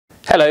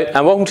Hello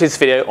and welcome to this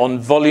video on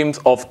volumes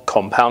of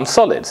compound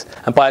solids.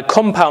 And by a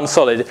compound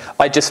solid,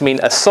 I just mean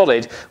a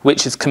solid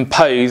which is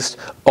composed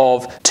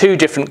of two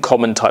different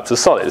common types of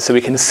solids. So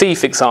we can see,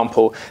 for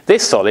example,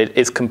 this solid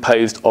is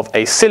composed of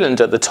a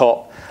cylinder at the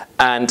top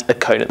and a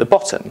cone at the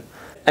bottom.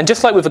 And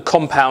just like with a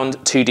compound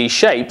 2D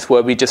shapes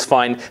where we just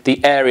find the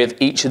area of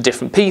each of the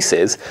different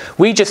pieces,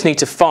 we just need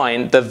to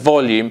find the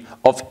volume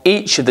of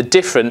each of the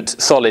different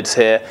solids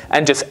here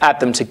and just add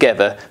them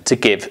together to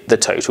give the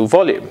total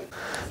volume.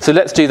 So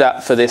let's do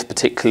that for this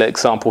particular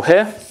example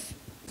here,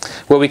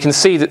 where we can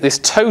see that this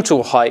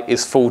total height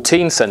is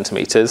 14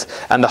 centimeters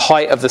and the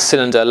height of the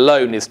cylinder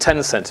alone is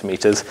 10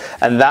 centimeters,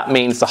 and that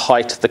means the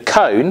height of the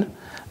cone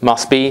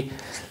must be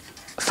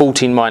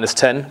 14 minus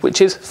 10,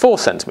 which is 4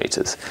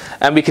 centimeters.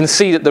 And we can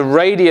see that the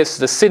radius of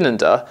the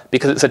cylinder,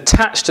 because it's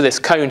attached to this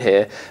cone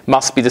here,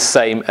 must be the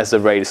same as the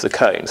radius of the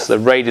cone. So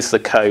the radius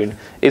of the cone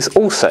is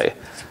also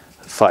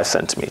 5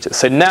 centimeters.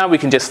 So now we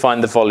can just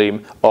find the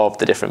volume of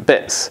the different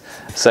bits.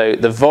 So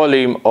the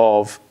volume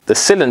of the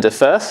cylinder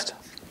first.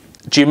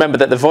 Do you remember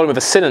that the volume of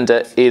a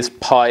cylinder is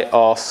pi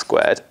r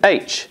squared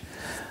h?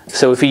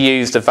 So if we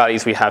use the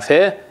values we have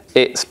here,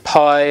 it's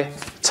pi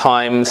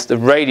times the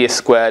radius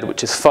squared,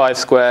 which is 5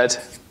 squared,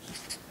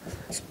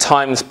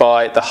 times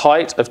by the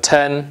height of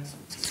 10,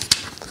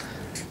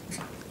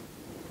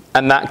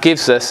 and that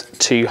gives us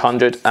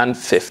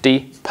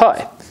 250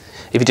 pi.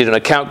 If you did it on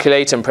a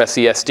calculator and press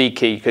the SD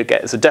key, you could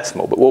get it as a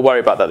decimal, but we'll worry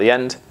about that at the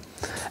end.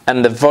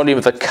 And the volume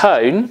of a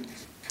cone,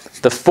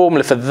 the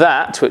formula for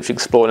that, which we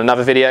explore in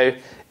another video,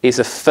 is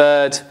a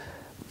third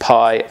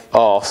pi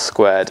r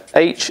squared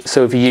h.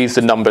 So if you use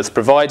the numbers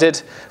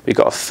provided, we've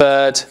got a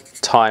third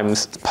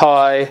times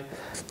pi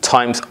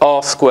times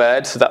r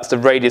squared, so that's the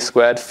radius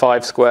squared,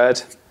 5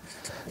 squared,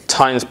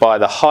 times by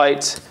the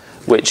height,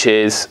 which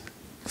is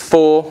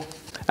 4.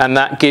 And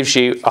that gives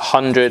you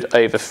 100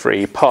 over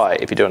 3 pi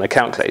if you do it on a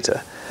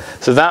calculator.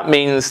 So that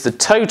means the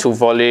total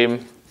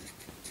volume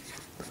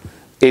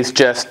is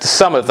just the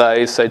sum of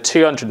those, so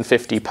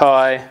 250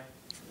 pi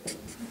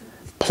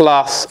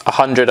plus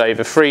 100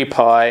 over 3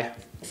 pi,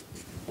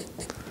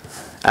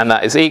 and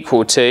that is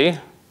equal to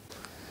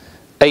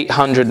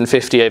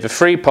 850 over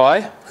 3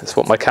 pi, that's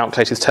what my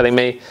calculator is telling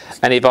me,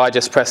 and if I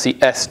just press the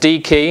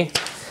SD key,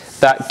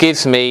 that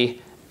gives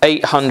me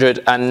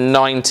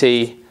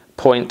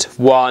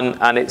 890.1,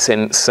 and it's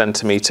in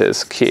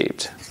centimeters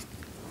cubed.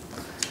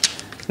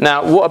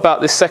 Now, what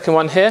about this second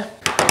one here?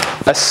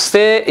 A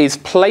sphere is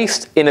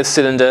placed in a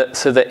cylinder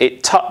so that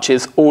it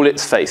touches all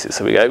its faces.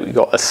 So we've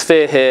got a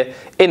sphere here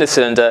in a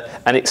cylinder,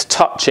 and it's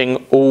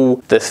touching all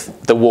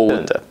the wall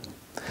cylinder.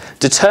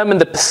 Determine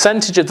the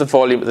percentage of the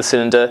volume of the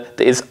cylinder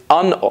that is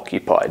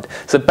unoccupied.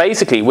 So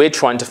basically, we're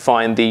trying to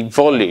find the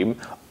volume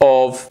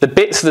of the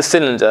bits of the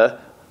cylinder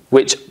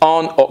which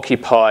aren't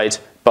occupied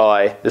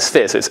by the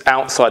sphere. So it's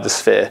outside the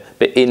sphere,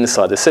 but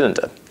inside the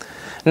cylinder.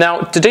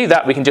 Now, to do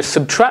that, we can just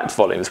subtract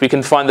volumes. We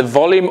can find the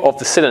volume of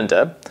the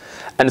cylinder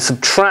and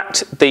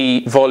subtract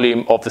the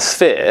volume of the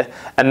sphere,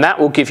 and that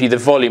will give you the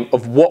volume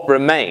of what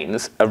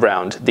remains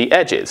around the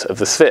edges of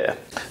the sphere.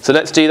 So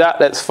let's do that.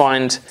 Let's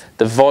find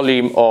the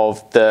volume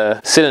of the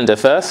cylinder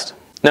first.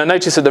 Now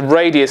notice that the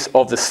radius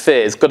of the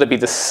sphere has got to be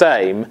the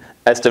same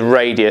as the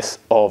radius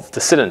of the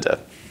cylinder.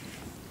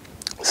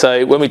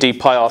 So when we do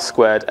pi r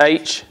squared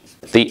h,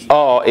 the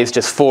r is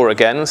just 4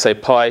 again, so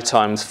pi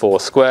times 4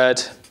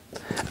 squared.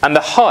 And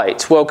the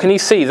height, well, can you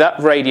see that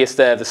radius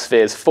there of the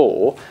sphere is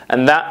 4,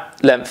 and that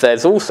length there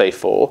is also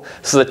 4,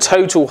 so the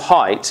total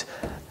height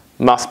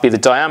must be the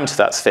diameter of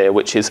that sphere,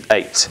 which is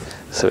 8.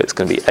 So it's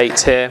going to be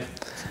 8 here,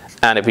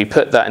 and if we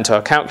put that into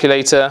our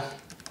calculator,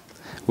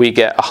 we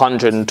get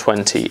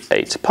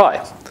 128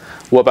 pi.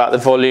 What about the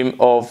volume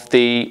of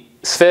the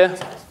sphere?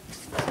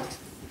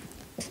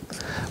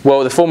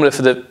 Well, the formula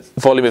for the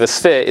volume of a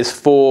sphere is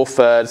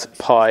 4/3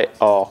 pi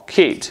r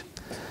cubed.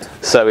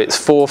 So it's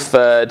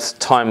 4/3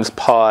 times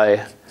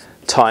pi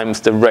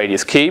times the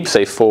radius cubed,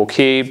 so 4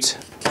 cubed,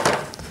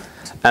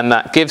 and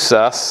that gives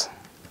us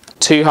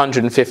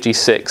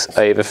 256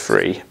 over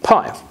 3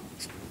 pi.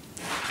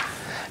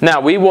 Now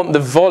we want the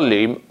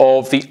volume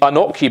of the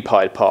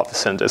unoccupied part of the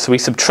cylinder, so we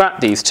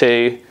subtract these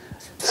two,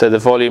 so the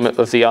volume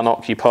of the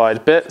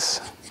unoccupied bits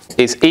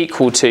is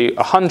equal to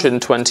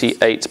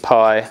 128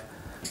 pi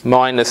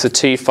minus the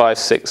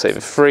 256 over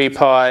 3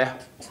 pi,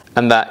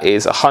 and that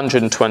is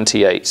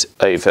 128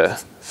 over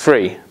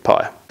 3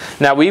 pi.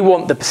 Now we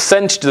want the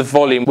percentage of the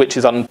volume which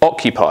is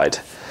unoccupied.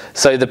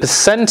 So the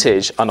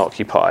percentage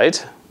unoccupied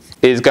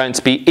is going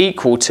to be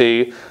equal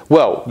to,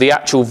 well, the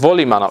actual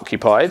volume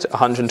unoccupied,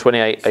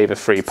 128 over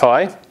 3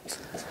 pi,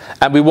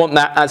 and we want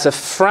that as a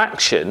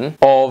fraction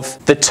of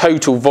the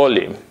total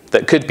volume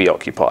that could be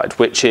occupied,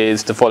 which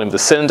is the volume of the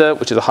cylinder,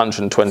 which is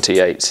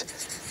 128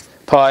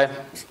 pi.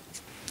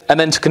 And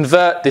then to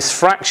convert this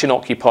fraction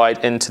occupied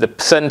into the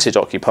percentage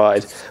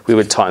occupied, we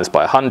would times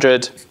by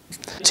 100.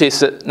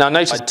 Now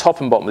notice the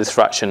top and bottom of this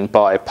fraction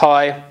by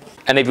pi.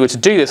 And if you were to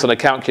do this on a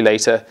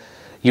calculator,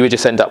 you would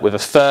just end up with a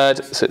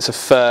third. So it's a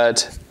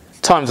third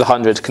times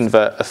 100 to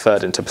convert a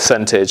third into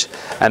percentage.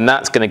 And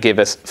that's going to give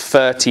us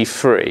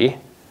 33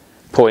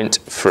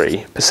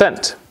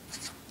 0.3%.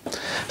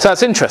 So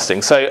that's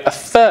interesting. So a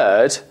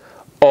third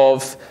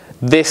of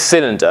this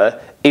cylinder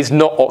is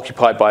not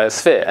occupied by a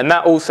sphere. And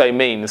that also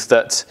means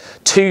that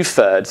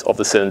 2/3 of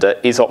the cylinder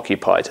is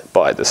occupied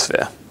by the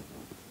sphere.